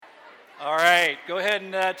All right, go ahead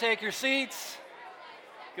and take your seats.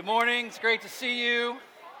 Good morning. It's great to see you.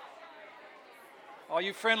 All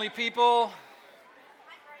you friendly people.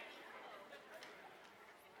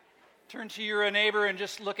 Turn to your neighbor and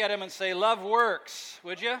just look at him and say, "Love works,"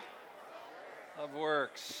 would you? Love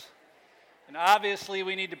works. And obviously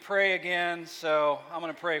we need to pray again, so I'm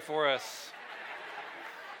going to pray for us.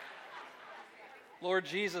 Lord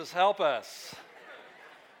Jesus, help us.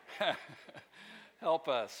 Help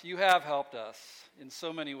us. You have helped us in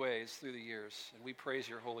so many ways through the years, and we praise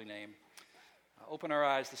your holy name. Open our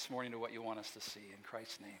eyes this morning to what you want us to see. In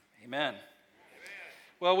Christ's name, amen.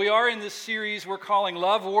 Well, we are in this series we're calling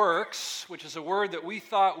Love Works, which is a word that we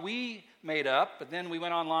thought we made up, but then we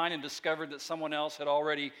went online and discovered that someone else had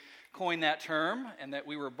already coined that term and that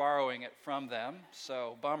we were borrowing it from them.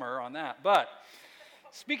 So, bummer on that. But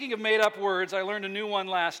speaking of made-up words, I learned a new one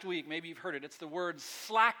last week. Maybe you've heard it. It's the word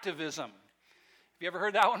slacktivism. Have you ever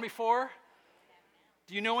heard that one before?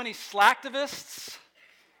 Do you know any slacktivists?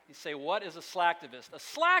 You say, what is a slacktivist? A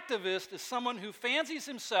slacktivist is someone who fancies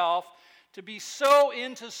himself to be so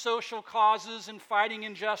into social causes and fighting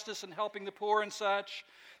injustice and helping the poor and such,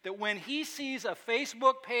 that when he sees a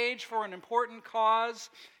Facebook page for an important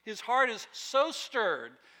cause, his heart is so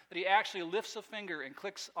stirred that he actually lifts a finger and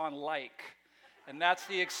clicks on like. And that's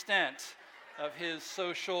the extent of his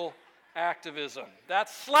social activism.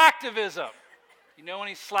 That's slacktivism. You know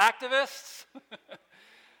any slacktivists?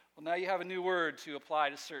 Well, now you have a new word to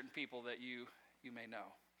apply to certain people that you may know.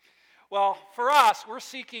 Well, for us, we're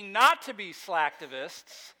seeking not to be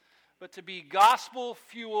slacktivists, but to be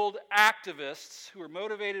gospel-fueled activists who are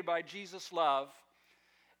motivated by Jesus' love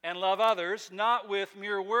and love others, not with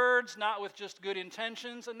mere words, not with just good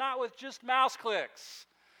intentions, and not with just mouse clicks,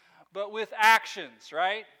 but with actions,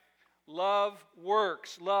 right? Love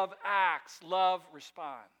works, love acts, love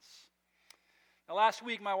responds. Now, last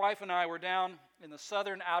week, my wife and I were down in the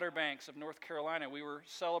southern Outer Banks of North Carolina. We were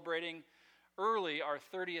celebrating early our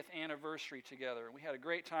 30th anniversary together. We had a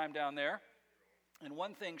great time down there. And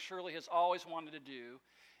one thing Shirley has always wanted to do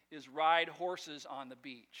is ride horses on the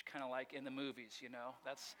beach, kind of like in the movies, you know.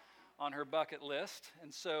 That's on her bucket list.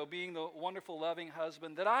 And so, being the wonderful, loving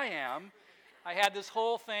husband that I am, I had this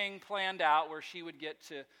whole thing planned out where she would get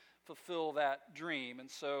to fulfill that dream.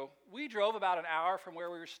 And so, we drove about an hour from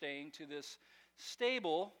where we were staying to this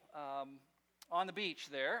stable on the beach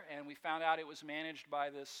there, and we found out it was managed by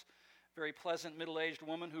this very pleasant middle-aged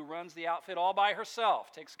woman who runs the outfit all by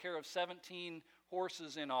herself, takes care of 17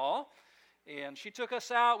 horses in all. And she took us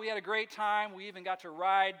out. We had a great time. We even got to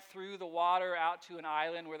ride through the water out to an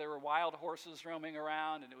island where there were wild horses roaming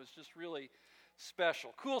around, and it was just really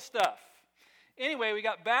special. Cool stuff. Anyway, we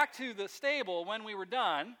got back to the stable when we were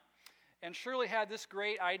done, and Shirley had this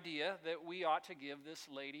great idea that we ought to give this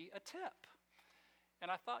lady a tip. And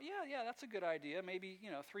I thought, yeah, that's a good idea. Maybe,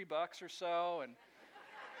 $3 or so. And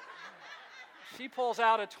she pulls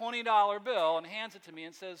out a $20 bill and hands it to me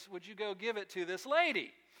and says, "Would you go give it to this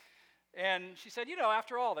lady?" And she said,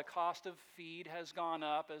 after all, the cost of feed has gone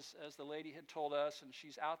up, as the lady had told us, and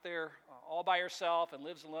she's out there all by herself and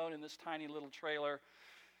lives alone in this tiny little trailer.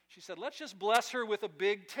 She said, "Let's just bless her with a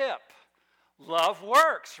big tip." Love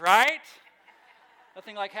works, right?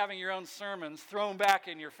 Nothing like having your own sermons thrown back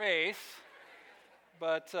in your face.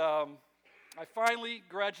 But I finally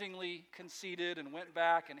grudgingly conceded and went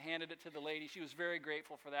back and handed it to the lady. She was very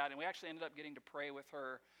grateful for that, and we actually ended up getting to pray with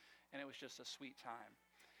her, and it was just a sweet time.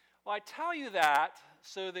 Well, I tell you that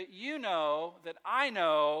so that you know that I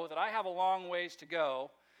have a long ways to go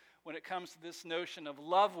when it comes to this notion of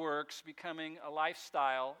love works becoming a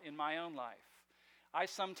lifestyle in my own life. I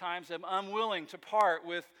sometimes am unwilling to part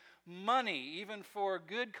with money, even for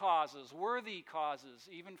good causes, worthy causes,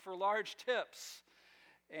 even for large tips.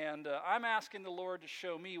 And I'm asking the Lord to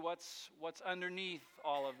show me what's underneath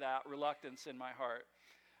all of that reluctance in my heart.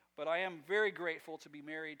 But I am very grateful to be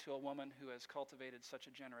married to a woman who has cultivated such a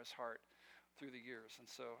generous heart through the years. And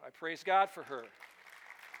so I praise God for her.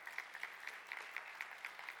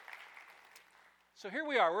 So here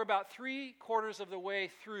we are. We're about 3/4 of the way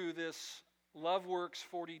through this Love Works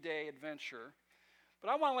 40-day adventure.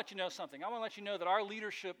 But I want to let you know something. I want to let you know that our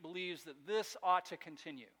leadership believes that this ought to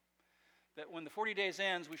continue. That when the 40 days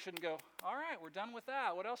ends, we shouldn't go, "All right, we're done with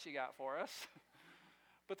that. What else you got for us?"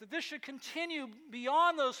 But that this should continue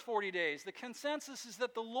beyond those 40 days. The consensus is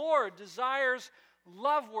that the Lord desires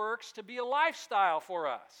Love Works to be a lifestyle for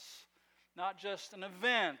us, not just an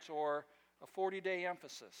event or a 40-day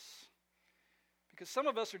emphasis. Because some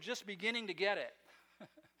of us are just beginning to get it.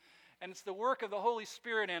 And it's the work of the Holy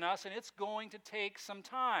Spirit in us, and it's going to take some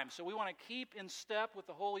time. So we want to keep in step with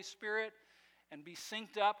the Holy Spirit and be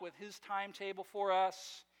synced up with His timetable for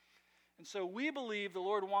us. And so we believe the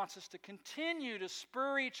Lord wants us to continue to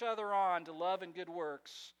spur each other on to love and good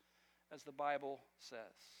works, as the Bible says.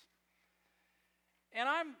 And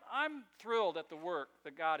I'm thrilled at the work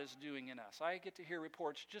that God is doing in us. I get to hear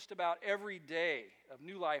reports just about every day of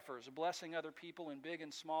new lifers blessing other people in big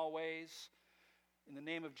and small ways. In the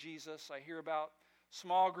name of Jesus, I hear about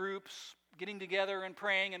small groups getting together and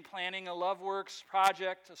praying and planning a Love Works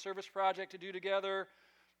project, a service project to do together,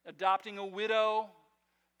 adopting a widow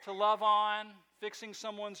to love on, fixing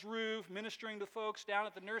someone's roof, ministering to folks down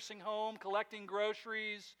at the nursing home, collecting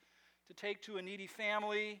groceries to take to a needy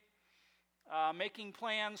family, making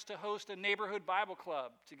plans to host a neighborhood Bible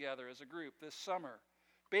club together as a group this summer,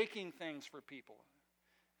 baking things for people,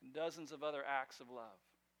 and dozens of other acts of love.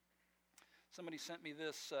 Somebody sent me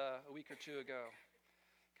this a week or two ago.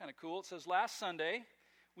 Kind of cool. It says, last Sunday,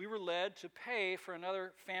 we were led to pay for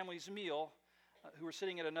another family's meal who were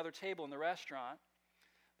sitting at another table in the restaurant.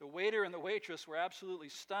 The waiter and the waitress were absolutely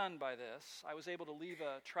stunned by this. I was able to leave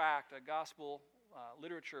a tract, a gospel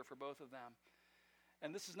literature for both of them.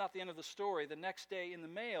 And this is not the end of the story. The next day in the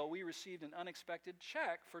mail, we received an unexpected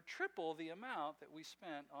check for triple the amount that we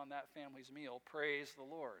spent on that family's meal. Praise the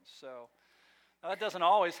Lord. So that doesn't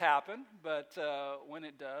always happen, but when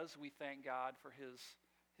it does, we thank God for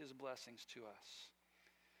His blessings to us.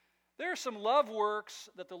 There are some love works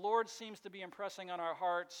that the Lord seems to be impressing on our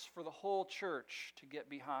hearts for the whole church to get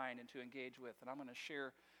behind and to engage with. And I'm going to share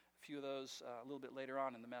a few of those a little bit later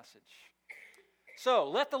on in the message. So,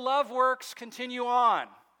 let the love works continue on.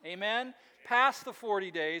 Amen? Past the 40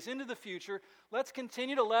 days, into the future, let's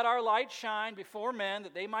continue to let our light shine before men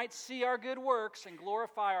that they might see our good works and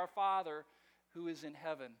glorify our Father who is in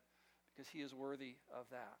heaven, because He is worthy of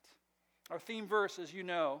that. Our theme verse, as you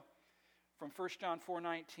know, from 1 John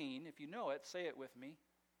 4:19, if you know it, say it with me.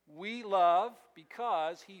 We love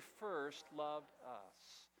because He first loved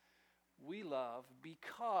us. We love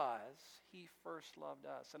because He first loved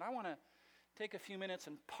us. And I want to take a few minutes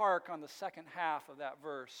and park on the second half of that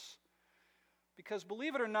verse, because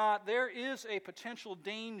believe it or not, there is a potential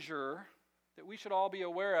danger that we should all be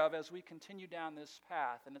aware of as we continue down this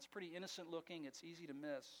path. And it's pretty innocent looking, it's easy to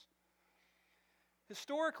miss.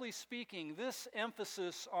 Historically speaking, this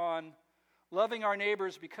emphasis on loving our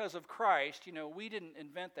neighbors because of Christ, we didn't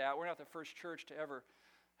invent that. We're not the first church to ever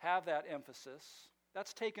have that emphasis.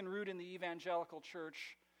 That's taken root in the evangelical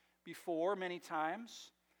church before many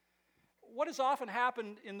times. What has often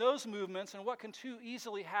happened in those movements, and what can too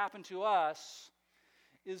easily happen to us,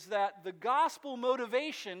 is that the gospel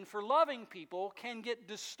motivation for loving people can get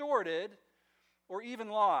distorted or even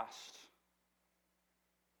lost.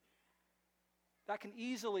 That can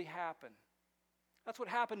easily happen. That's what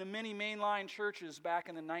happened to many mainline churches back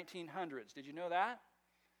in the 1900s. Did you know that?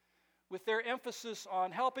 With their emphasis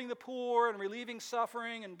on helping the poor and relieving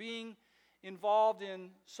suffering and being involved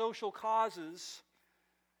in social causes,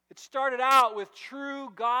 it started out with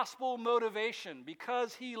true gospel motivation.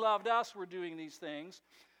 Because He loved us, we're doing these things.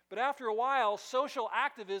 But after a while, social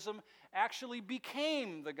activism actually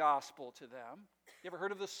became the gospel to them. You ever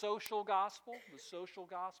heard of the social gospel? The social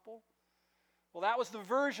gospel? Well, that was the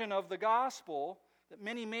version of the gospel that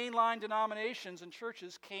many mainline denominations and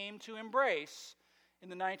churches came to embrace in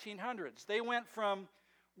the 1900s. They went from,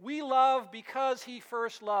 we love because He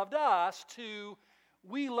first loved us, to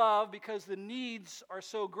we love because the needs are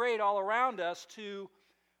so great all around us, to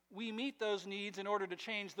we meet those needs in order to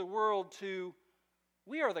change the world, to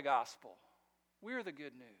we are the gospel. We are the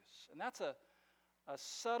good news. And that's a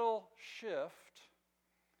subtle shift.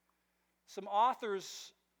 Some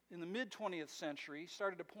authors in the mid-20th century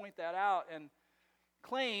started to point that out and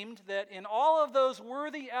claimed that in all of those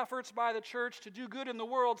worthy efforts by the church to do good in the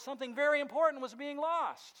world, something very important was being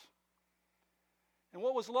lost. And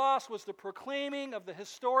what was lost was the proclaiming of the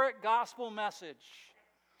historic gospel message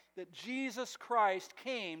that Jesus Christ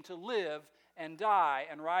came to live and die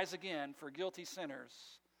and rise again for guilty sinners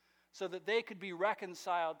so that they could be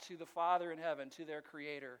reconciled to the Father in heaven, to their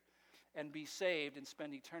Creator, and be saved and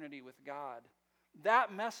spend eternity with God.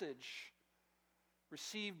 That message,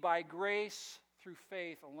 received by grace through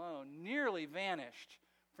faith alone, nearly vanished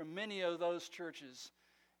from many of those churches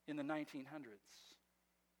in the 1900s.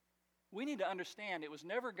 We need to understand it was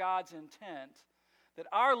never God's intent that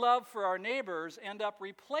our love for our neighbors end up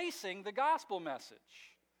replacing the gospel message.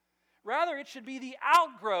 Rather, it should be the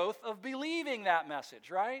outgrowth of believing that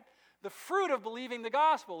message, right? The fruit of believing the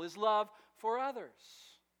gospel is love for others.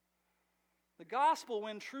 The gospel,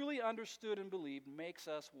 when truly understood and believed, makes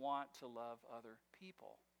us want to love other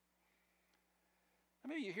people.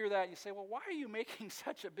 Maybe you hear that and you say, well, why are you making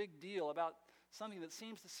such a big deal about something that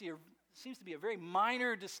seems to be a very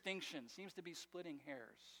minor distinction, seems to be splitting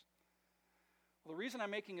hairs? Well, the reason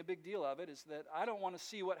I'm making a big deal of it is that I don't want to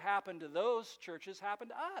see what happened to those churches happen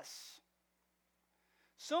to us.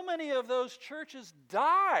 So many of those churches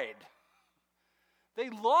died. They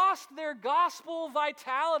lost their gospel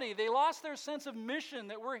vitality. They lost their sense of mission,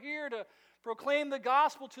 that we're here to proclaim the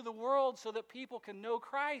gospel to the world so that people can know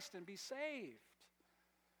Christ and be saved.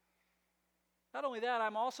 Not only that,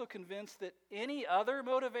 I'm also convinced that any other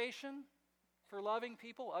motivation for loving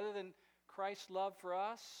people other than Christ's love for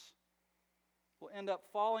us will end up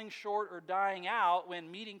falling short or dying out when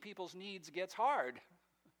meeting people's needs gets hard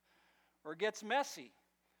or gets messy,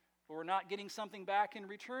 or we're not getting something back in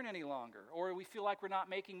return any longer, or we feel like we're not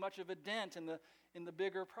making much of a dent in the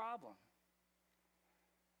bigger problem.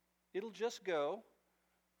 It'll just go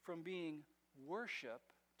from being worship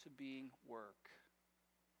to being work.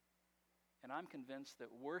 And I'm convinced that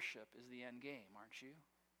worship is the end game, aren't you?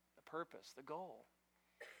 The purpose, the goal.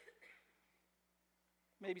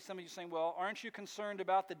 Maybe some of you saying, well, aren't you concerned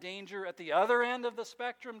about the danger at the other end of the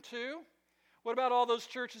spectrum too? What about all those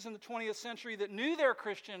churches in the 20th century that knew their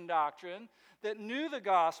Christian doctrine, that knew the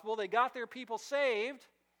gospel, they got their people saved,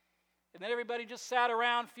 and then everybody just sat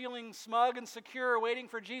around feeling smug and secure, waiting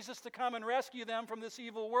for Jesus to come and rescue them from this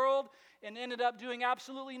evil world, and ended up doing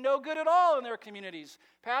absolutely no good at all in their communities?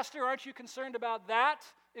 Pastor, aren't you concerned about that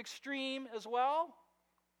extreme as well?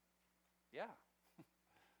 Yeah,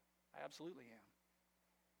 I absolutely am.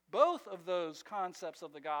 Both of those concepts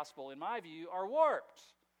of the gospel, in my view, are warped,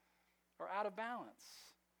 are out of balance.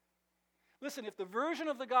 Listen, if the version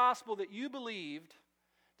of the gospel that you believed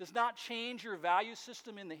does not change your value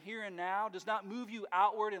system in the here and now, does not move you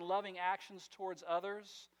outward in loving actions towards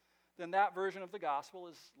others, then that version of the gospel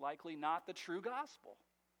is likely not the true gospel.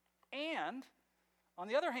 And, on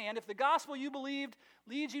the other hand, if the gospel you believed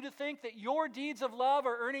leads you to think that your deeds of love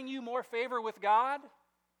are earning you more favor with God,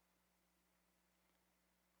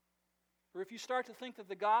 or if you start to think that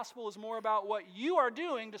the gospel is more about what you are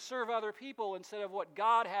doing to serve other people instead of what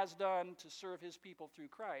God has done to serve his people through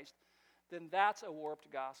Christ, then that's a warped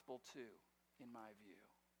gospel too, in my view.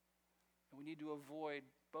 And we need to avoid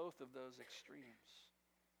both of those extremes.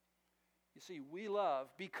 You see, we love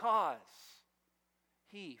because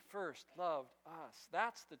he first loved us.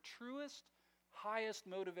 That's the truest, highest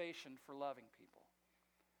motivation for loving people.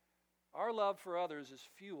 Our love for others is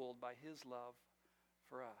fueled by his love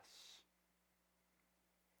for us.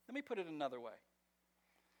 Let me put it another way.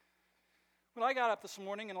 When I got up this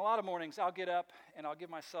morning, and a lot of mornings I'll get up and I'll give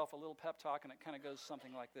myself a little pep talk, and it kind of goes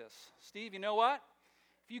something like this. Steve, you know what?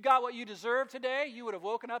 If you got what you deserve today, you would have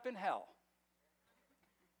woken up in hell.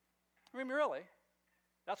 I mean, really.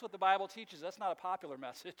 That's what the Bible teaches. That's not a popular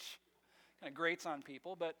message. Kind of grates on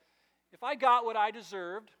people. But if I got what I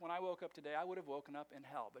deserved when I woke up today, I would have woken up in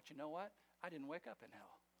hell. But you know what? I didn't wake up in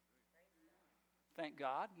hell. Thank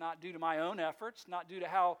God. Not due to my own efforts, not due to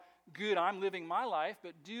how good I'm living my life,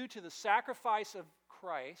 but due to the sacrifice of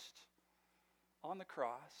Christ on the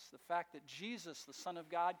cross, the fact that Jesus, the Son of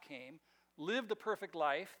God, came, lived a perfect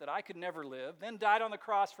life that I could never live, then died on the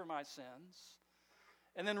cross for my sins,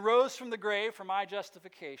 and then rose from the grave for my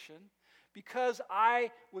justification. Because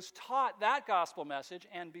I was taught that gospel message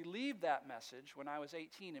and believed that message when I was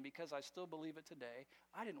 18, and because I still believe it today,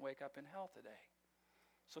 I didn't wake up in hell today.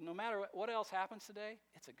 So no matter what else happens today,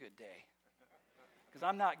 it's a good day. Because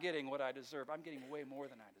I'm not getting what I deserve. I'm getting way more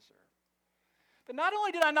than I deserve. But not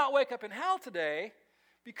only did I not wake up in hell today,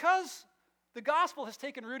 because the gospel has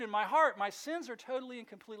taken root in my heart, my sins are totally and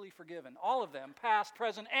completely forgiven. All of them, past,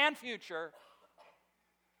 present, and future.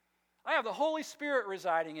 I have the Holy Spirit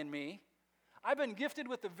residing in me. I've been gifted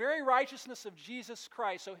with the very righteousness of Jesus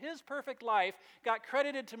Christ. So his perfect life got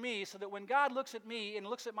credited to me so that when God looks at me and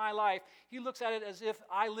looks at my life, he looks at it as if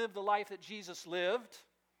I lived the life that Jesus lived.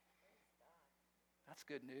 That's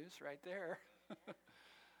good news right there.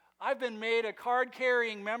 I've been made a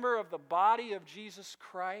card-carrying member of the body of Jesus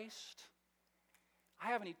Christ. I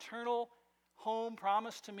have an eternal home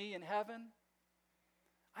promised to me in heaven.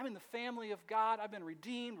 I'm in the family of God. I've been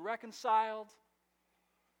redeemed, reconciled.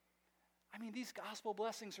 I mean, these gospel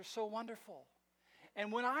blessings are so wonderful.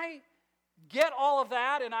 And when I get all of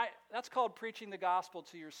that, and that's called preaching the gospel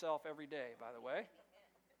to yourself every day, by the way.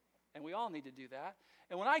 And we all need to do that.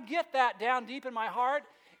 And when I get that down deep in my heart,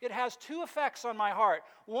 it has two effects on my heart.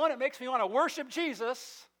 One, it makes me want to worship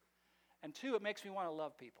Jesus. And two, it makes me want to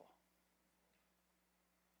love people.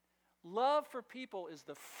 Love for people is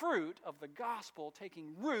the fruit of the gospel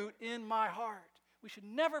taking root in my heart. We should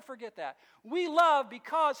never forget that. We love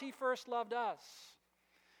because he first loved us.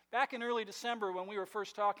 Back in early December when we were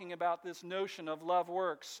first talking about this notion of love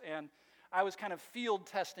works, and I was kind of field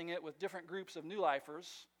testing it with different groups of New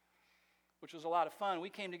Lifers, which was a lot of fun. We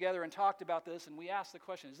came together and talked about this, and we asked the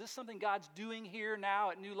question, is this something God's doing here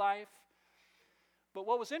now at New Life? But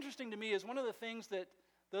what was interesting to me is one of the things that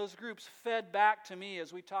those groups fed back to me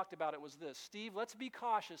as we talked about it was this: Steve, let's be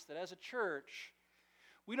cautious that as a church,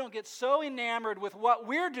 we don't get so enamored with what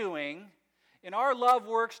we're doing in our love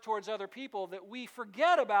works towards other people that we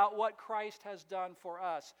forget about what Christ has done for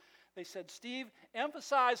us. They said, Steve,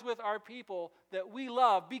 emphasize with our people that we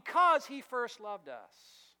love because he first loved us.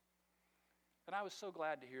 And I was so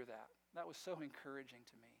glad to hear that. That was so encouraging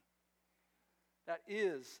to me. That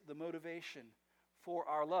is the motivation for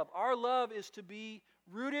our love. Our love is to be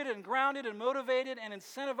rooted and grounded and motivated and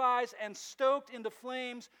incentivized and stoked into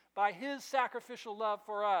flames by his sacrificial love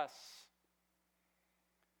for us.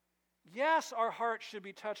 Yes, our hearts should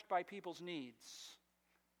be touched by people's needs,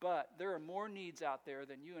 but there are more needs out there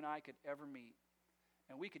than you and I could ever meet.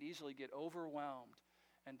 And we could easily get overwhelmed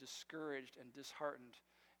and discouraged and disheartened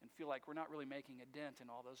and feel like we're not really making a dent in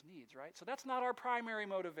all those needs, right? So that's not our primary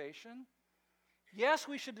motivation. Yes,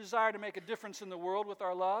 we should desire to make a difference in the world with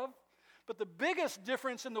our love, but the biggest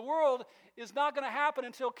difference in the world is not going to happen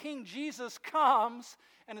until King Jesus comes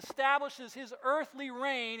and establishes his earthly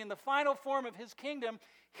reign in the final form of his kingdom.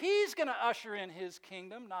 He's going to usher in his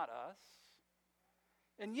kingdom, not us.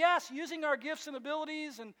 And yes, using our gifts and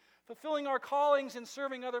abilities and fulfilling our callings in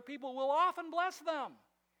serving other people will often bless them.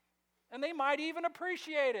 And they might even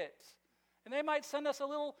appreciate it. And they might send us a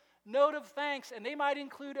little note of thanks, and they might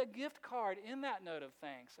include a gift card in that note of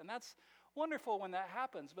thanks. And that's wonderful when that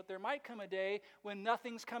happens. But there might come a day when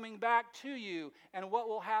nothing's coming back to you. And what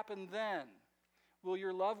will happen then? Will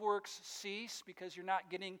your love works cease because you're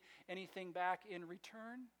not getting anything back in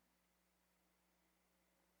return?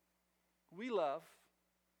 We love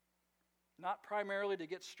not primarily to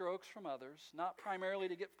get strokes from others, not primarily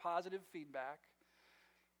to get positive feedback,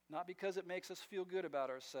 not because it makes us feel good about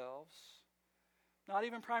ourselves, not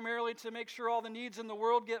even primarily to make sure all the needs in the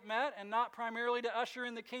world get met, and not primarily to usher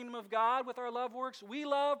in the kingdom of God with our love works. We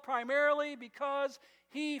love primarily because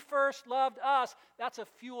he first loved us. That's a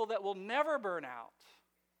fuel that will never burn out.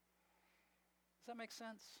 Does that make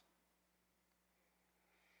sense?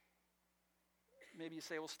 Maybe you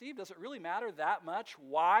say, well, Steve, does it really matter that much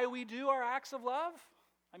why we do our acts of love?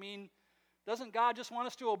 I mean, doesn't God just want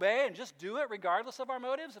us to obey and just do it regardless of our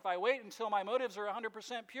motives? If I wait until my motives are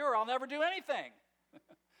 100% pure, I'll never do anything.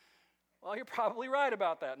 Well, you're probably right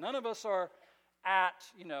about that. None of us are at,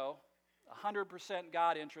 100%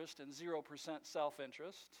 God interest and 0%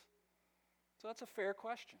 self-interest. So that's a fair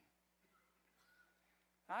question.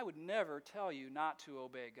 I would never tell you not to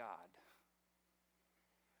obey God.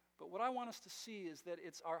 But what I want us to see is that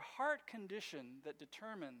it's our heart condition that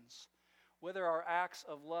determines whether our acts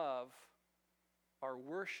of love are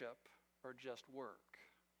worship or just work.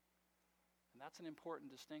 And that's an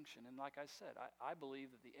important distinction. And like I said, I believe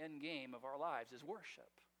that the end game of our lives is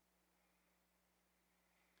worship.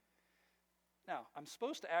 Now, I'm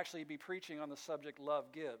supposed to actually be preaching on the subject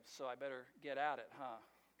love gives, so I better get at it, huh?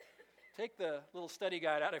 Take the little study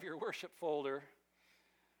guide out of your worship folder.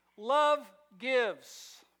 Love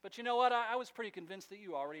gives. But you know what? I was pretty convinced that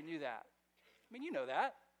you already knew that. I mean, you know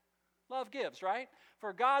that. Love gives, right?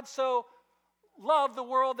 For God so loved the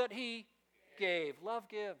world that he gave. Love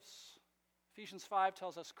gives. Ephesians 5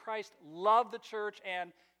 tells us Christ loved the church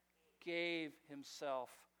and gave himself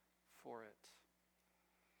for it.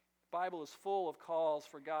 The Bible is full of calls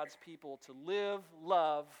for God's people to live,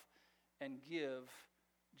 love, and give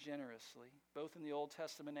generously, both in the Old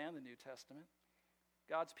Testament and the New Testament.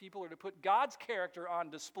 God's people are to put God's character on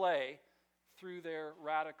display through their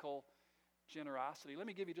radical generosity. Let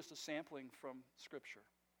me give you just a sampling from Scripture.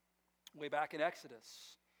 Way back in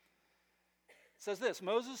Exodus, it says this: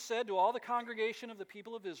 Moses said to all the congregation of the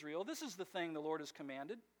people of Israel, "This is the thing the Lord has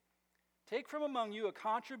commanded. Take from among you a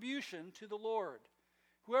contribution to the Lord.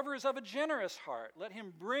 Whoever is of a generous heart, let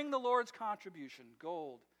him bring the Lord's contribution,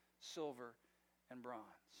 gold, silver, and bronze."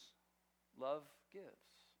 Love gives.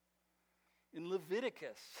 In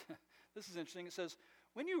Leviticus, this is interesting, it says,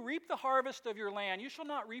 "When you reap the harvest of your land, you shall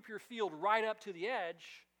not reap your field right up to the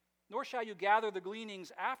edge, nor shall you gather the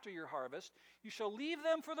gleanings after your harvest. You shall leave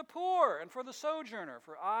them for the poor and for the sojourner,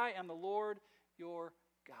 for I am the Lord your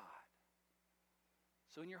God."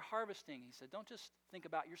 So in your harvesting, he said, don't just think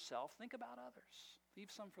about yourself, think about others.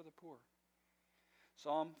 Leave some for the poor.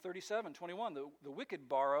 Psalm 37:21, the wicked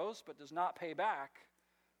borrows but does not pay back,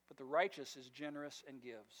 but the righteous is generous and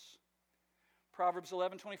gives. Proverbs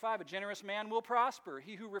 11:25, a generous man will prosper.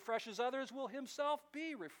 He who refreshes others will himself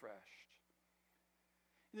be refreshed.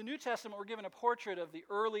 In the New Testament, we're given a portrait of the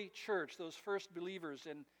early church, those first believers,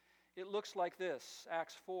 and it looks like this,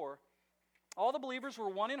 Acts 4. All the believers were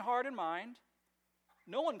one in heart and mind.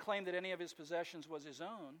 No one claimed that any of his possessions was his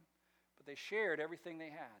own, but they shared everything they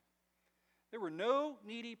had. There were no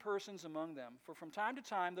needy persons among them, for from time to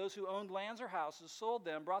time those who owned lands or houses sold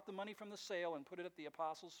them, brought the money from the sale, and put it at the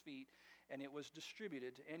apostles' feet, and it was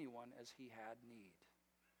distributed to anyone as he had need.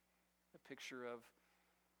 A picture of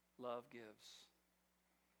love gives.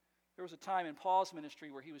 There was a time in Paul's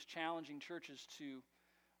ministry where he was challenging churches to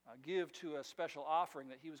give to a special offering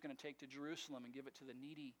that he was going to take to Jerusalem and give it to the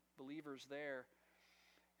needy believers there.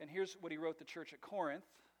 And here's what he wrote the church at Corinth,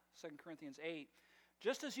 2 Corinthians 8.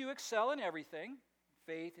 Just as you excel in everything,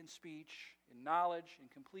 faith, in speech, in knowledge, in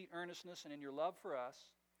complete earnestness, and in your love for us,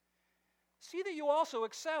 see that you also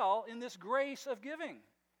excel in this grace of giving.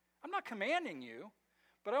 I'm not commanding you,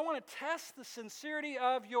 but I want to test the sincerity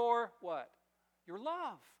of your what? Your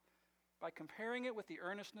love, by comparing it with the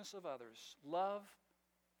earnestness of others. Love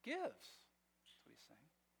gives. That's what he's saying.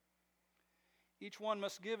 Each one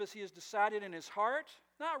must give as he has decided in his heart,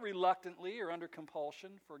 not reluctantly or under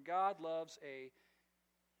compulsion, for God loves a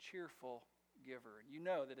cheerful giver. And you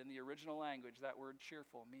know that in the original language, that word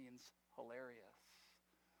cheerful means hilarious.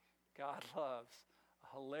 God loves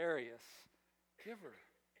a hilarious giver.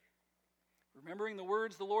 Remembering the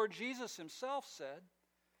words the Lord Jesus himself said,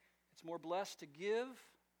 it's more blessed to give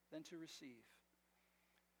than to receive.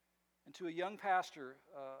 And to a young pastor,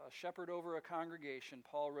 a shepherd over a congregation,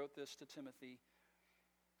 Paul wrote this to Timothy,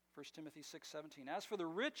 1 Timothy 6:17. As for the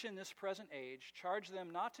rich in this present age, charge them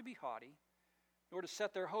not to be haughty, nor to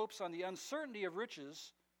set their hopes on the uncertainty of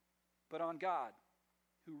riches, but on God,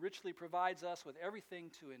 who richly provides us with everything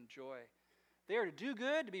to enjoy. They are to do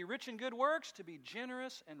good, to be rich in good works, to be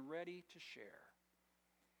generous and ready to share.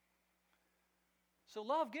 So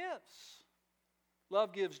love gives.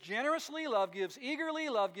 Love gives generously, love gives eagerly,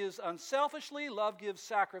 love gives unselfishly, love gives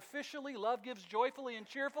sacrificially, love gives joyfully and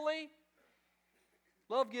cheerfully.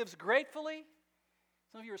 Love gives gratefully.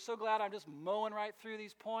 Some of you are so glad I'm just mowing right through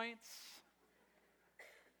these points.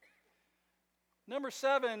 Number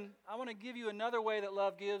 7, I want to give you another way that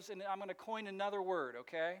love gives, and I'm going to coin another word,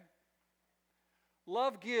 okay?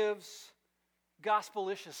 Love gives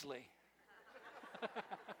gospeliciously.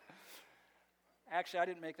 Actually, I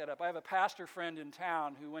didn't make that up. I have a pastor friend in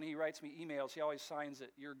town who, when he writes me emails, he always signs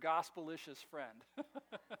it, your gospelicious friend.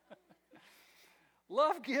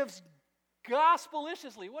 Love gives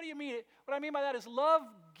gospeliciously. What do you mean? What I mean by that is love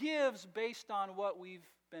gives based on what we've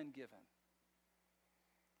been given.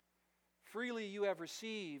 Freely you have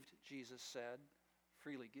received, Jesus said,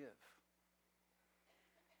 freely give.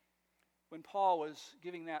 When Paul was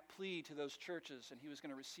giving that plea to those churches and he was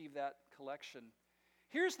going to receive that collection,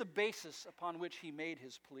 here's the basis upon which he made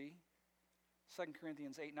his plea. 2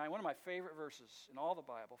 Corinthians 8:9, one of my favorite verses in all the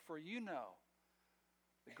Bible. For you know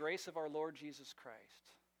the grace of our Lord Jesus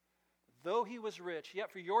Christ. Though he was rich,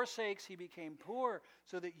 yet for your sakes he became poor,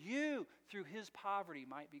 so that you, through his poverty,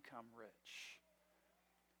 might become rich.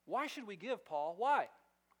 Why should we give, Paul? Why?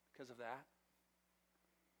 Because of that.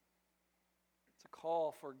 It's a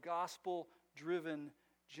call for gospel-driven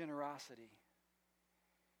generosity.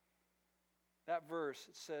 That verse,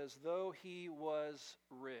 it says, though he was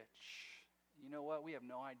rich. You know what? We have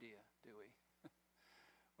no idea, do we?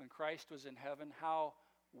 When Christ was in heaven, how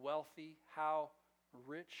wealthy, how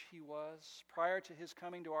rich he was. Prior to his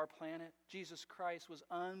coming to our planet, Jesus Christ was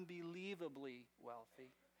unbelievably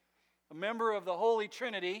wealthy. A member of the Holy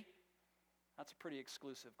Trinity. That's a pretty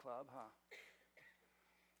exclusive club, huh?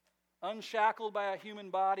 Unshackled by a human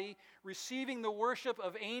body, receiving the worship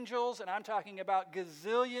of angels, and I'm talking about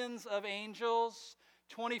gazillions of angels,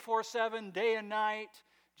 24/7, day and night.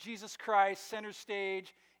 Jesus Christ, center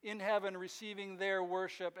stage, in heaven, receiving their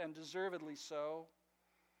worship, and deservedly so.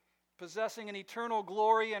 Possessing an eternal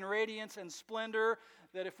glory and radiance and splendor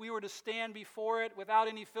that if we were to stand before it without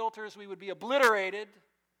any filters, we would be obliterated.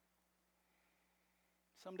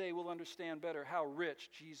 Someday we'll understand better how rich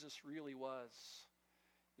Jesus really was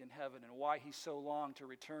in heaven and why he so longed to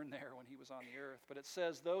return there when he was on the earth. But it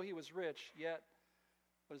says, though he was rich, yet,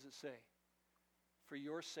 what does it say? For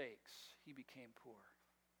your sakes, he became poor.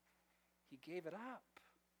 He gave it up.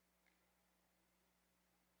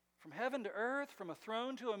 From heaven to earth, from a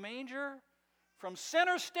throne to a manger, from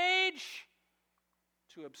center stage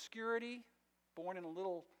to obscurity, born in a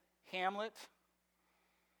little hamlet,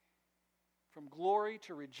 from glory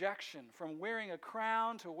to rejection, from wearing a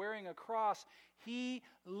crown to wearing a cross, he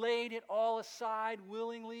laid it all aside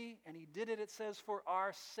willingly, and he did it, it says, for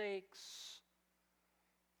our sakes.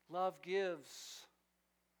 Love gives,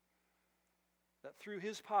 that through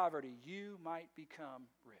his poverty you might become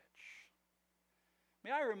rich.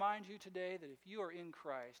 May I remind you today that if you are in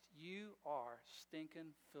Christ, you are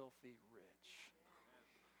stinking filthy rich.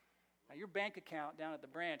 Now, your bank account down at the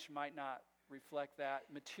branch might not reflect that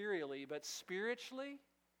materially, but spiritually,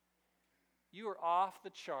 you are off the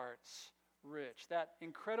charts rich. That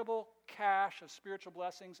incredible cache of spiritual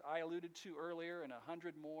blessings I alluded to earlier, and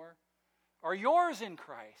 100 more, are yours in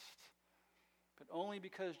Christ, but only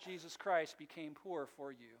because Jesus Christ became poor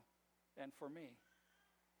for you and for me.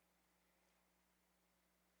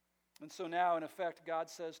 And so now, in effect, God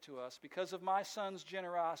says to us, because of my Son's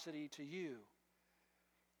generosity to you,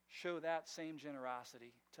 show that same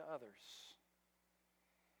generosity to others.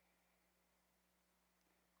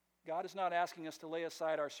 God is not asking us to lay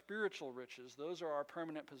aside our spiritual riches. Those are our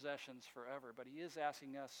permanent possessions forever. But He is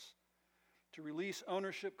asking us to release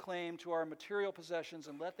ownership claim to our material possessions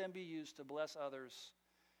and let them be used to bless others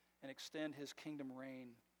and extend His kingdom reign.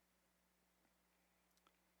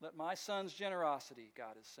 Let my Son's generosity,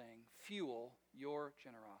 God is saying, fuel your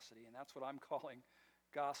generosity. And that's what I'm calling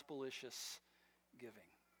gospelicious giving.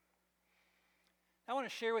 I want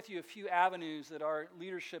to share with you a few avenues that our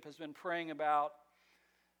leadership has been praying about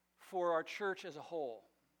for our church as a whole.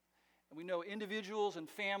 And we know individuals and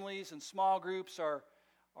families and small groups are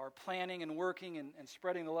planning and working and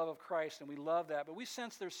spreading the love of Christ, and we love that. But we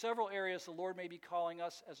sense there's several areas the Lord may be calling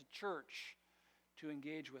us as a church to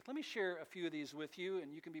engage with. Let me share a few of these with you,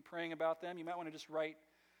 and you can be praying about them. You might want to just write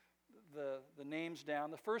the names down.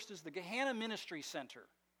 The first is the Gahanna Ministry Center.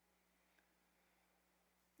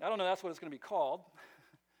 I don't know that's what it's going to be called.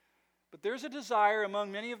 But there's a desire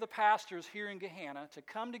among many of the pastors here in Gahanna to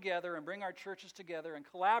come together and bring our churches together and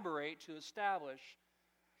collaborate to establish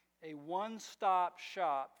a one-stop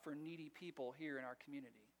shop for needy people here in our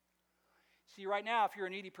community. See, right now, if you're a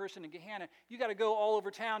needy person in Gahanna, you got to go all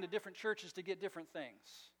over town to different churches to get different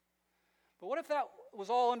things. But what if that was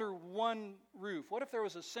all under one roof? What if there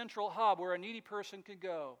was a central hub where a needy person could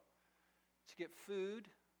go to get food,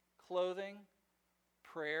 clothing,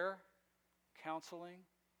 prayer, counseling,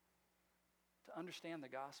 to understand the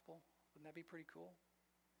gospel? Wouldn't that be pretty cool?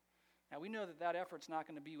 Now, we know that effort's not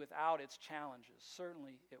going to be without its challenges.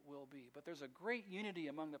 Certainly it will be. But there's a great unity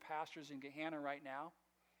among the pastors in Gahanna right now.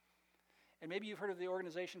 And maybe you've heard of the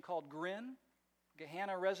organization called GRIN,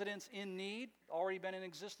 Gahanna Residents in Need, already been in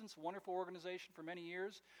existence, wonderful organization for many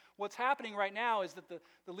years. What's happening right now is that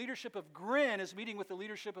the leadership of GRIN is meeting with the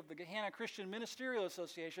leadership of the Gahanna Christian Ministerial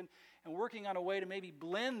Association and working on a way to maybe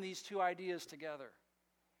blend these two ideas together.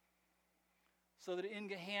 So that in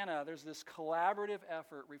Gahanna, there's this collaborative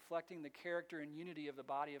effort reflecting the character and unity of the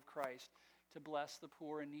body of Christ to bless the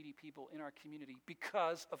poor and needy people in our community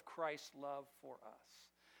because of Christ's love for us.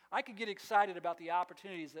 I could get excited about the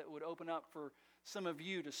opportunities that would open up for some of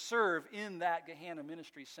you to serve in that Gahanna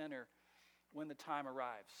Ministry Center when the time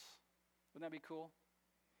arrives. Wouldn't that be cool?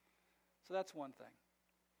 So that's one thing.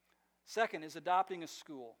 Second is adopting a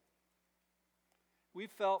school.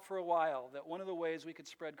 We've felt for a while that one of the ways we could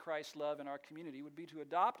spread Christ's love in our community would be to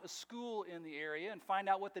adopt a school in the area and find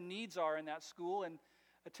out what the needs are in that school and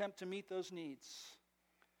attempt to meet those needs.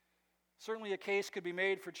 Certainly a case could be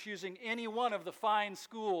made for choosing any one of the fine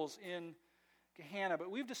schools in Gahanna,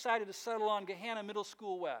 but we've decided to settle on Gahanna Middle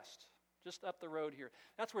School West, just up the road here.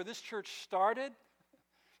 That's where this church started,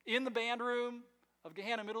 in the band room of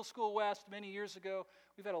Gahanna Middle School West many years ago.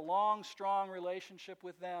 We've had a long, strong relationship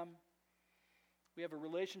with them. We have a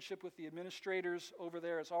relationship with the administrators over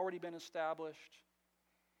there. It's already been established.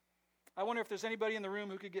 I wonder if there's anybody in the room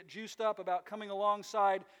who could get juiced up about coming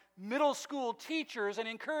alongside middle school teachers and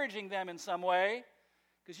encouraging them in some way.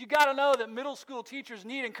 Because you got to know that middle school teachers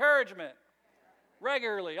need encouragement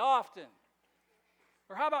regularly, often.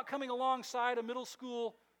 Or how about coming alongside a middle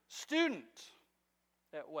school student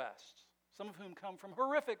at West, some of whom come from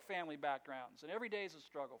horrific family backgrounds, and every day is a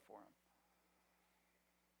struggle for them.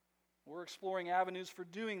 We're exploring avenues for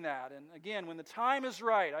doing that. And again, when the time is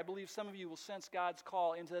right, I believe some of you will sense God's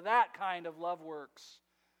call into that kind of love works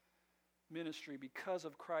ministry because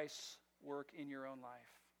of Christ's work in your own life.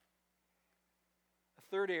 A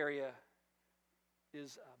third area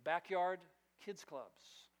is backyard kids clubs.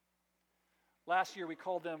 Last year we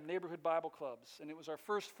called them neighborhood Bible clubs, and it was our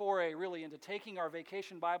first foray really into taking our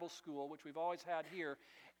vacation Bible school, which we've always had here,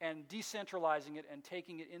 and decentralizing it and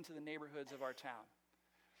taking it into the neighborhoods of our town.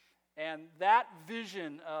 And that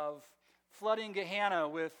vision of flooding Gahanna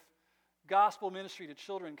with gospel ministry to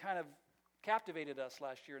children kind of captivated us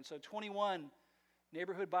last year. And so 21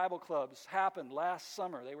 neighborhood Bible clubs happened last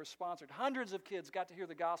summer. They were sponsored. Hundreds of kids got to hear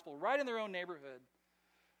the gospel right in their own neighborhood.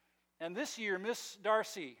 And this year, Miss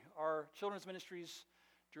Darcy, our children's ministries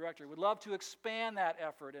director, would love to expand that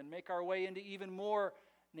effort and make our way into even more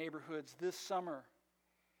neighborhoods this summer,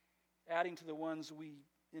 adding to the ones we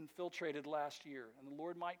infiltrated last year. And the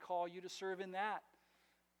Lord might call you to serve in that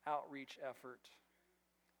outreach effort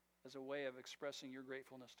as a way of expressing your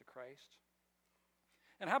gratefulness to Christ?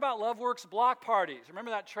 And how about LoveWorks block parties?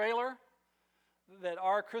 Remember that trailer that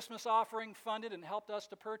our Christmas offering funded and helped us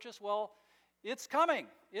to purchase? Well, it's coming.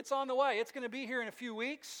 It's on the way. It's going to be here in a few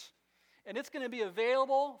weeks, and it's going to be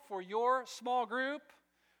available for your small group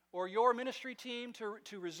or your ministry team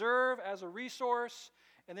to reserve as a resource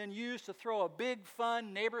and then use to throw a big,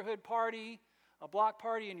 fun neighborhood party, a block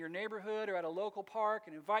party in your neighborhood or at a local park,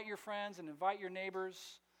 and invite your friends and invite your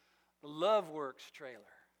neighbors. The LoveWorks trailer.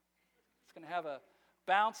 It's going to have a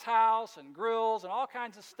bounce house and grills and all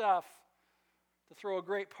kinds of stuff to throw a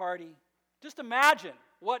great party. Just imagine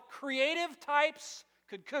what creative types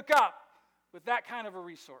could cook up with that kind of a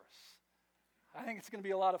resource. I think it's going to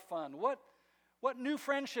be a lot of fun. What new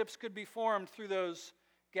friendships could be formed through those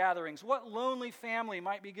gatherings? What lonely family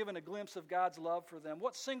might be given a glimpse of God's love for them?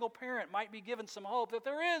 What single parent might be given some hope that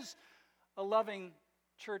there is a loving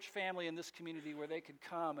church family in this community where they could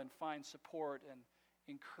come and find support and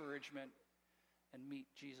encouragement and meet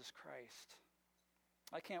Jesus Christ?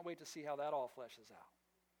 I can't wait to see how that all fleshes out.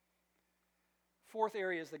 Fourth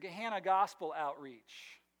area is the Gehenna Gospel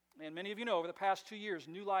Outreach. And many of you know, over the past 2 years,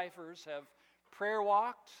 New Lifers have prayer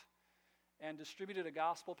walked and distributed a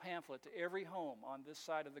gospel pamphlet to every home on this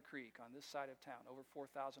side of the creek, on this side of town, over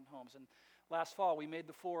 4,000 homes. And last fall, we made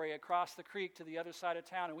the foray across the creek to the other side of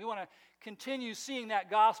town, and we want to continue seeing that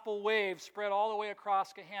gospel wave spread all the way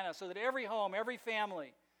across Gehenna so that every home, every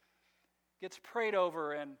family gets prayed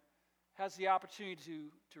over and has the opportunity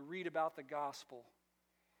to read about the gospel.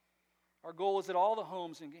 Our goal is that all the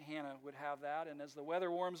homes in Gehenna would have that, and as the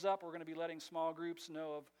weather warms up, we're going to be letting small groups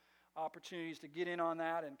know of opportunities to get in on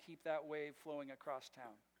that and keep that wave flowing across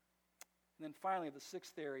town. And then finally, the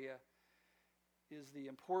sixth area is the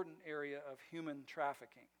important area of human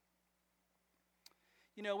trafficking.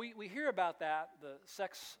 You know, we hear about that, the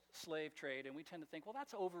sex slave trade, and we tend to think, well,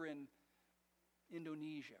 that's over in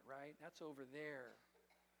Indonesia, right? That's over there.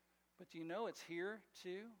 But do you know it's here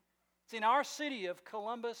too? It's in our city of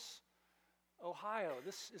Columbus, Ohio.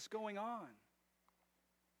 This is going on.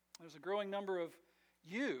 There's a growing number of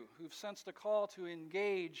you who've sensed a call to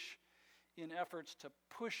engage in efforts to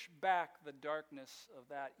push back the darkness of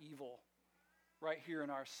that evil right here in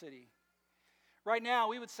our city. Right now,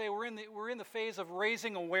 we would say we're in the phase of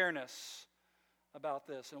raising awareness about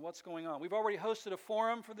this and what's going on. We've already hosted a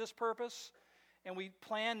forum for this purpose, and we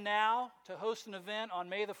plan now to host an event on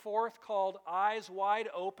May the 4th called Eyes Wide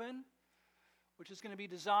Open, which is going to be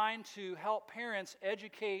designed to help parents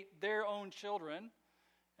educate their own children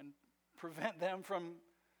and prevent them from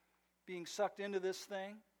being sucked into this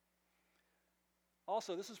thing.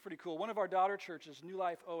 Also, this is pretty cool. One of our daughter churches, New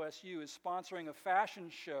Life OSU, is sponsoring a fashion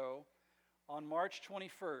show on March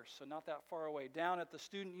 21st, so not that far away, down at the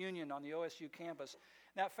Student Union on the OSU campus.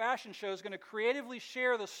 That fashion show is going to creatively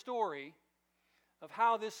share the story of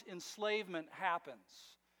how this enslavement happens.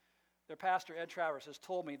 Their pastor, Ed Travers, has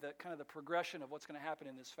told me that kind of the progression of what's going to happen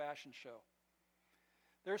in this fashion show.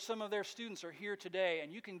 There's some of their students are here today,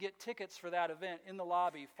 and you can get tickets for that event in the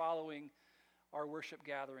lobby following our worship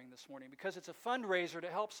gathering this morning, because it's a fundraiser to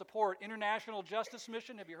help support International Justice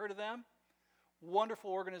Mission. Have you heard of them? Wonderful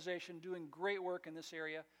organization doing great work in this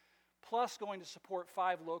area, plus going to support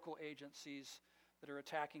 5 local agencies that are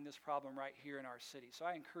attacking this problem right here in our city. So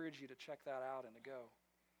I encourage you to check that out and to go.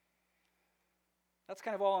 That's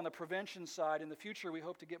kind of all on the prevention side. In the future, we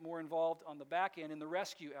hope to get more involved on the back end in the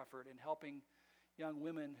rescue effort and helping young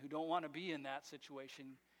women who don't want to be in that situation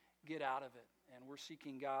get out of it. And we're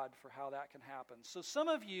seeking God for how that can happen. So some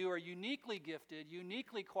of you are uniquely gifted,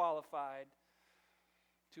 uniquely qualified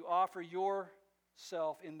to offer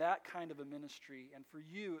yourself in that kind of a ministry. And for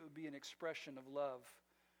you, it would be an expression of love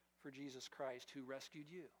for Jesus Christ who rescued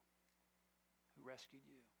you. Who rescued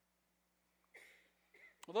you.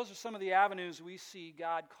 Well, those are some of the avenues we see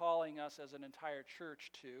God calling us as an entire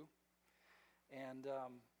church to. And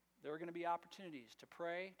there are going to be opportunities to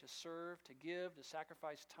pray, to serve, to give, to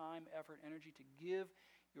sacrifice time, effort, energy, to give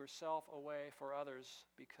yourself away for others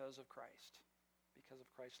because of Christ, because of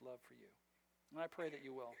Christ's love for you. And I pray that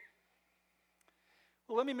you will.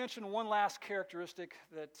 Well, let me mention one last characteristic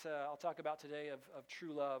that I'll talk about today of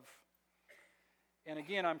true love. And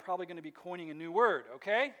again, I'm probably going to be coining a new word,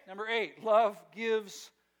 okay? Number 8, love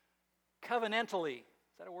gives covenantally.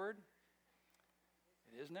 Is that a word?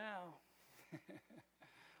 It is now.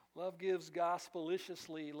 Love gives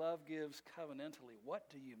gospeliciously. Love gives covenantally. What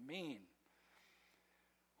do you mean?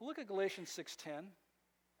 Well, look at Galatians 6:10.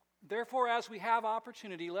 Therefore, as we have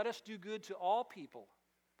opportunity, let us do good to all people,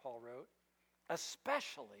 Paul wrote,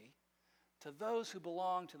 especially to those who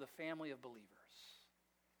belong to the family of believers.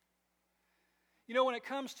 You know, when it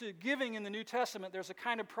comes to giving in the New Testament, there's a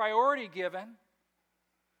kind of priority given.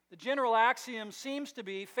 The general axiom seems to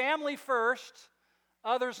be family first,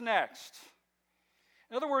 others next.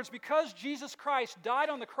 In other words, because Jesus Christ died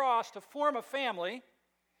on the cross to form a family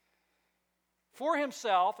for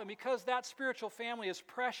himself, and because that spiritual family is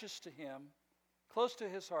precious to him, close to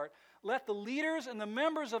his heart, let the leaders and the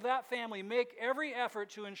members of that family make every effort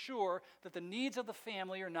to ensure that the needs of the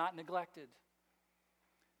family are not neglected.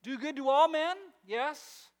 Do good to all men,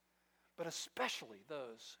 yes, but especially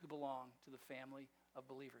those who belong to the family of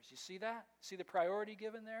believers. You see that? See the priority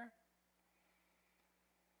given there?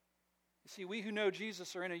 You see, we who know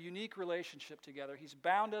Jesus are in a unique relationship together. He's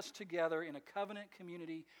bound us together in a covenant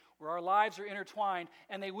community where our lives are intertwined,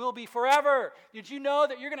 and they will be forever. Did you know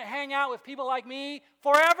that you're going to hang out with people like me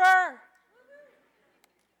forever?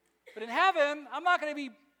 But in heaven, I'm not going to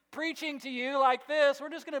be preaching to you like this. We're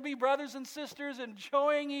just going to be brothers and sisters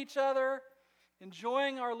enjoying each other,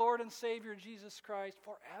 enjoying our Lord and Savior Jesus Christ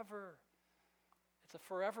forever. It's a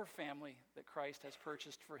forever family that Christ has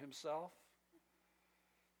purchased for himself.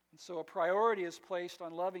 And so a priority is placed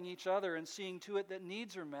on loving each other and seeing to it that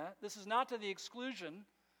needs are met. This is not to the exclusion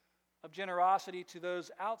of generosity to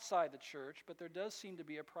those outside the church, but there does seem to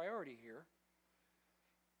be a priority here.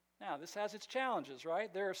 Now, this has its challenges,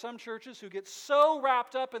 right? There are some churches who get so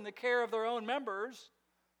wrapped up in the care of their own members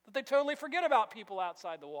that they totally forget about people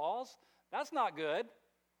outside the walls. That's not good.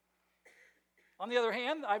 On the other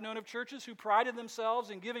hand, I've known of churches who prided themselves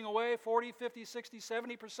in giving away 40, 50, 60,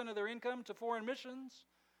 70% of their income to foreign missions,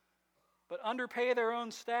 but underpay their own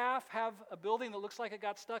staff, have a building that looks like it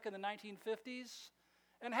got stuck in the 1950s,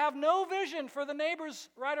 and have no vision for the neighbors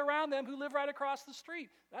right around them who live right across the street.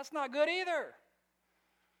 That's not good either.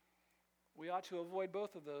 We ought to avoid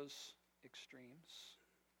both of those extremes.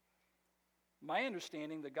 My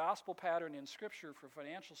understanding, the gospel pattern in Scripture for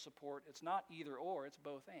financial support, it's not either or, it's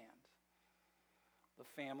both and. The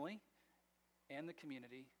family and the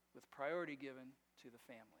community with priority given to the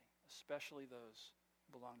family, especially those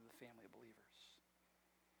who belong to the family of believers.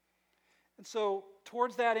 And so,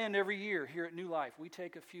 towards that end, every year here at New Life, we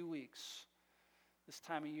take a few weeks this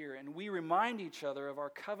time of year, and we remind each other of our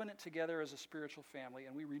covenant together as a spiritual family,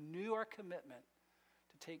 and we renew our commitment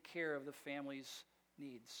to take care of the family's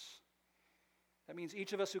needs. That means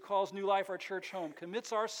each of us who calls New Life our church home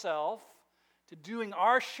commits ourselves to doing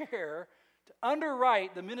our share to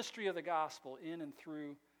underwrite the ministry of the gospel in and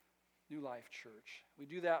through New Life Church. We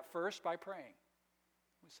do that first by praying.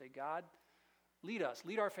 We say, God, lead us,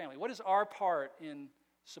 lead our family. What is our part in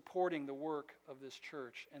supporting the work of this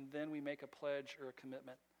church? And then we make a pledge or a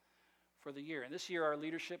commitment for the year. And this year our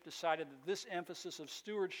leadership decided that this emphasis of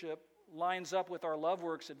stewardship lines up with our Love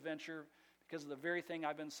Works adventure because of the very thing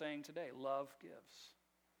I've been saying today. Love gives.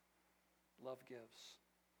 Love gives.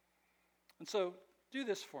 And so do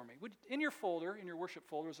this for me. In your folder, in your worship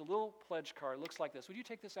folder, is a little pledge card. It looks like this. Would you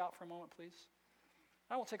take this out for a moment, please?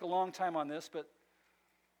 I won't take a long time on this, but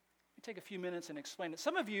let me take a few minutes and explain it.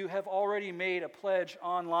 Some of you have already made a pledge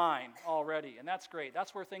online already, and that's great.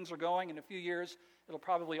 That's where things are going. In a few years, it'll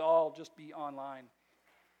probably all just be online.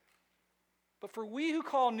 But for we who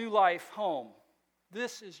call New Life home,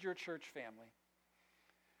 this is your church family.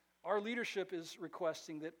 Our leadership is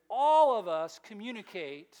requesting that all of us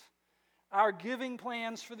communicate our giving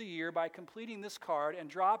plans for the year by completing this card and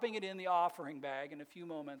dropping it in the offering bag in a few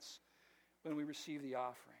moments when we receive the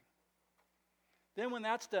offering. Then when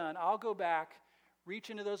that's done, I'll go back, reach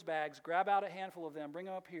into those bags, grab out a handful of them, bring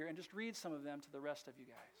them up here, and just read some of them to the rest of you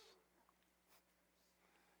guys.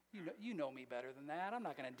 You know me better than that. I'm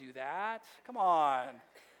not going to do that. Come on. I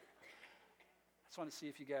just want to see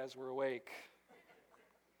if you guys were awake.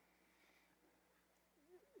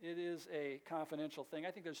 It is a confidential thing.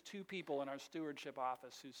 I think there's 2 people in our stewardship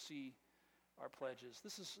office who see our pledges.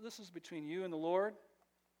 This is between you and the Lord.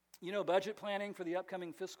 You know, budget planning for the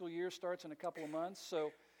upcoming fiscal year starts in a couple of months,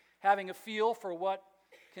 so having a feel for what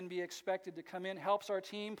can be expected to come in helps our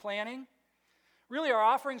team planning. Really, our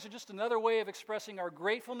offerings are just another way of expressing our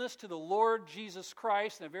gratefulness to the Lord Jesus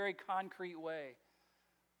Christ in a very concrete way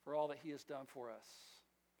for all that He has done for us.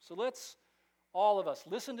 So let's, all of us,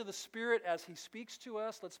 listen to the Spirit as He speaks to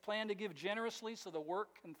us. Let's plan to give generously so the work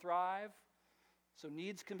can thrive, so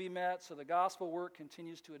needs can be met, so the gospel work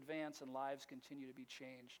continues to advance and lives continue to be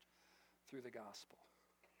changed through the gospel.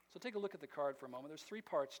 So take a look at the card for a moment. There's 3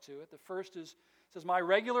 parts to it. The first says, my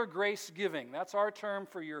regular grace giving. That's our term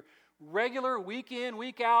for your regular week in,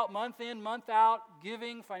 week out, month in, month out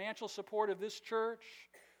giving, financial support of this church.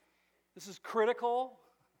 This is critical.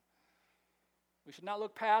 We should not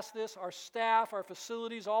look past this. Our staff, our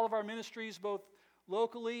facilities, all of our ministries, both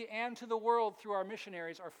locally and to the world through our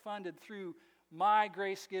missionaries, are funded through my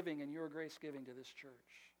grace giving and your grace giving to this church.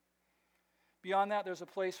 Beyond that, there's a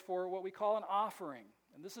place for what we call an offering.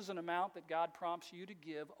 And this is an amount that God prompts you to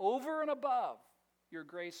give over and above your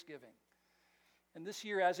grace giving. And this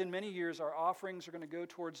year, as in many years, our offerings are going to go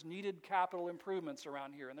towards needed capital improvements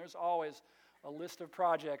around here. And there's always a list of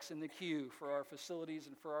projects in the queue for our facilities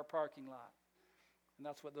and for our parking lot. And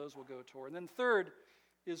that's what those will go toward. And then third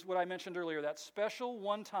is what I mentioned earlier, that special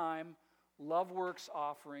one-time Love Works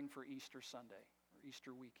offering for Easter Sunday or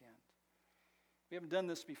Easter weekend. We haven't done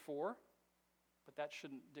this before, but that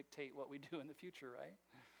shouldn't dictate what we do in the future, right?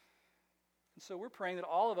 And so we're praying that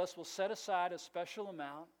all of us will set aside a special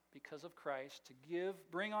amount because of Christ to give,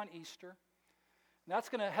 bring on Easter. And that's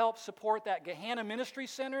going to help support that Gehanna Ministry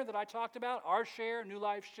Center that I talked about, our share, New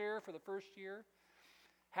Life share for the first year.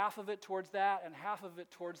 Half of it towards that and half of it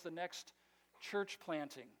towards the next church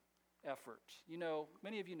planting effort. You know,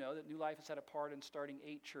 many of you know that New Life has had a part in starting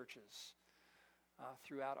 8 churches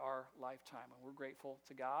throughout our lifetime. And we're grateful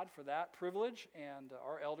to God for that privilege. And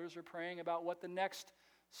our elders are praying about what the next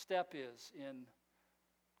step is in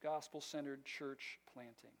gospel-centered church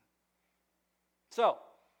planting. So,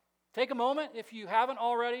 take a moment, if you haven't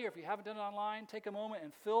already, or if you haven't done it online, take a moment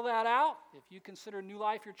and fill that out. If you consider New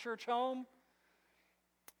Life your church home,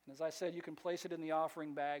 and as I said, you can place it in the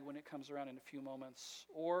offering bag when it comes around in a few moments.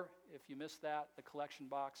 Or, if you missed that, the collection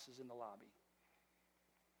box is in the lobby.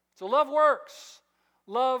 So love works.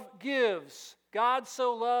 Love gives. God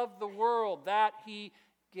so loved the world that He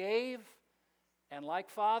gave. And like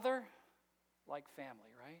Father, like family,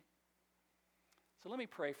 right? So let me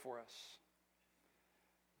pray for us.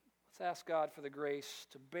 Let's ask God for the grace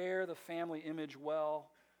to bear the family image well,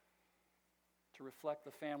 to reflect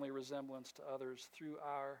the family resemblance to others through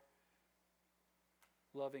our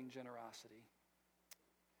loving generosity.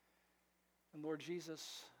 And Lord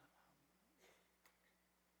Jesus,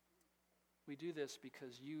 we do this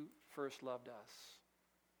because you first loved us.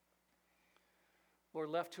 Lord,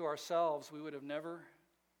 left to ourselves, we would have never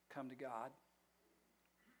come to God.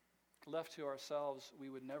 Left to ourselves, we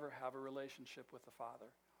would never have a relationship with the Father.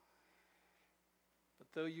 But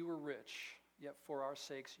though you were rich, yet for our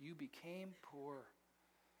sakes you became poor,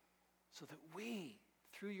 so that we,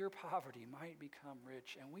 through your poverty, might become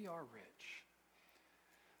rich, and we are rich.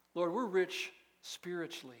 Lord, we're rich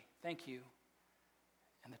spiritually. Thank you.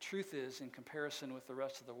 And the truth is, in comparison with the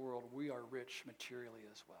rest of the world, we are rich materially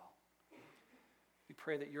as well. We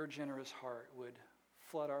pray that your generous heart would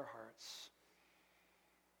flood our hearts.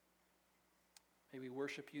 May we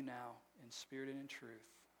worship you now in spirit and in truth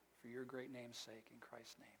for your great name's sake, in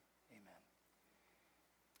Christ's name.